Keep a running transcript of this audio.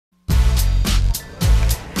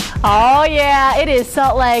Oh yeah, it is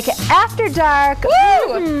Salt Lake After Dark.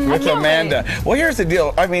 Woo! With Amanda. Well, here's the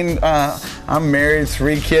deal. I mean, I'm married,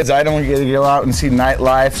 3 kids. I don't get to go out and see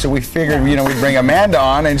nightlife, so we figured, you know, we'd bring Amanda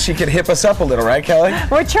on and she could hip us up a little, right, Kelly?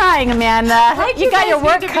 We're trying, Amanda. You got your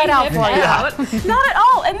work cut out for you. Yeah. Not at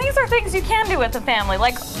all. And these are things you can do with the family.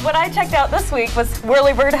 Like what I checked out this week was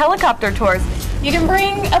Whirlybird helicopter tours. You can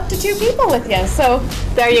bring up to 2 people with you. So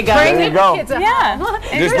there you go. There you go. Yeah.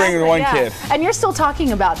 Just bring the one kid. And you're still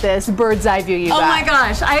talking about this bird's eye view you got. Oh my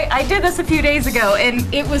gosh, I did this a few days ago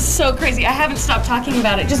and it was so crazy. I haven't stopped talking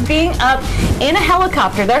about it. Just being up in a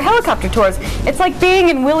helicopter. They're helicopter tours. It's like being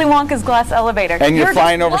in Willy Wonka's glass elevator. And you're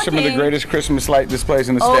flying over some of the greatest Christmas light displays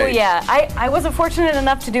in the state. Oh yeah. I wasn't fortunate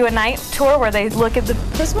enough to do a night tour where they look at the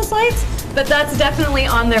Christmas lights, but that's definitely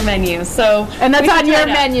on their menu. So and that's on your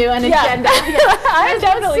menu and agenda. I'm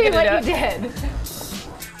definitely see gonna what do you it. did.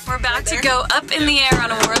 We're about to go up in the air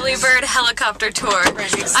on a Whirlybird helicopter tour.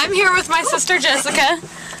 I'm here with my sister Jessica.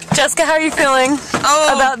 Jessica, how are you feeling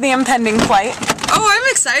about the impending flight? Oh,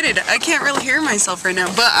 I'm excited. I can't really hear myself right now,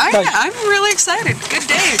 but I'm really excited. Good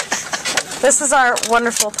day. This is our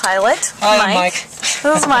wonderful pilot, Mike. This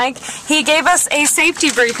is Mike. He gave us a safety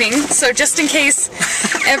briefing, so just in case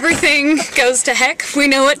everything goes to heck, we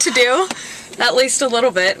know what to do. At least a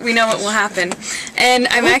little bit. We know what will happen. And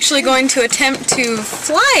I'm actually going to attempt to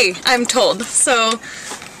fly, I'm told. So,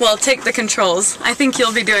 well, take the controls. I think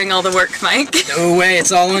you'll be doing all the work, Mike. No way,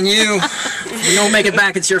 it's all on you. If you don't make it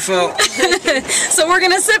back, it's your fault. So we're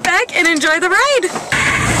going to sit back and enjoy the ride.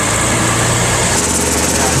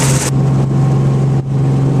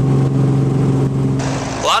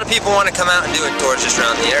 A lot of people want to come out and do a tour just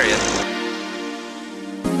around the area.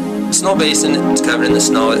 Snow basin, it's covered in the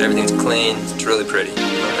snow, everything's clean, it's really pretty.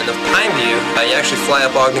 And the Pine View, you actually fly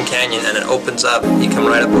up Ogden Canyon and it opens up, you come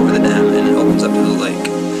right up over the dam and it opens up to the lake.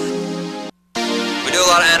 We do a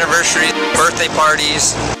lot of anniversary, birthday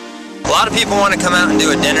parties. A lot of people want to come out and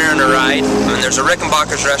do a dinner and a ride. I mean, there's a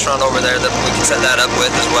Rickenbacker's restaurant over there that we can set that up with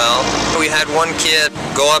as well. We had one kid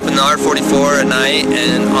go up in the R44 at night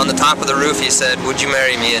and on the top of the roof he said, "Would you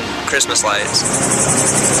marry me?" in Christmas lights.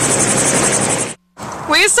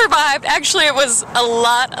 We survived. Actually, it was a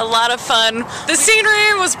lot of fun. The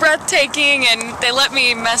scenery was breathtaking, and they let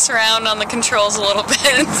me mess around on the controls a little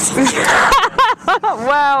bit.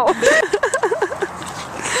 Wow.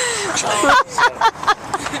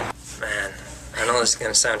 Man, I know this is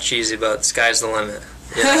going to sound cheesy, but the sky's the limit.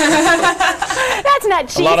 Yeah. That's not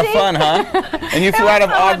cheesy. A lot of fun, huh? And you flew out of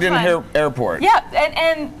Ogden Airport. Yeah,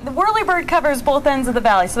 and the Whirlybird covers both ends of the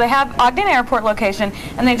valley. So they have Ogden Airport location,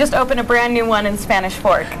 and they just opened a brand new one in Spanish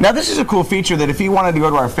Fork. Now this is a cool feature that if you wanted to go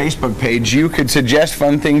to our Facebook page, you could suggest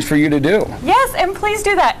fun things for you to do. Yes, and please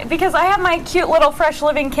do that, because I have my cute little Fresh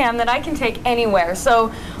Living cam that I can take anywhere.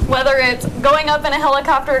 So whether it's going up in a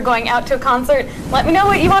helicopter or going out to a concert, let me know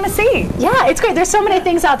what you want to see. Yeah, it's great. There's so many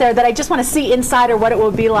things out there that I just want to see inside or what it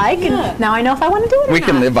will be like, and now I know if I want to do it or We not.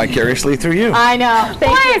 can live vicariously through you. I know.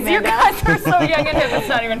 Thank Please, you, you guys are so young and hip, it's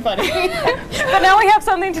not even funny. But now we have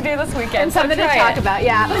something to do this weekend. And something to talk about,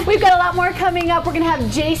 yeah. We've got a lot more coming up. We're going to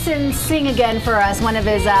have Jason sing again for us, one of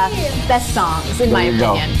his best songs, in my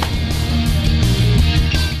opinion.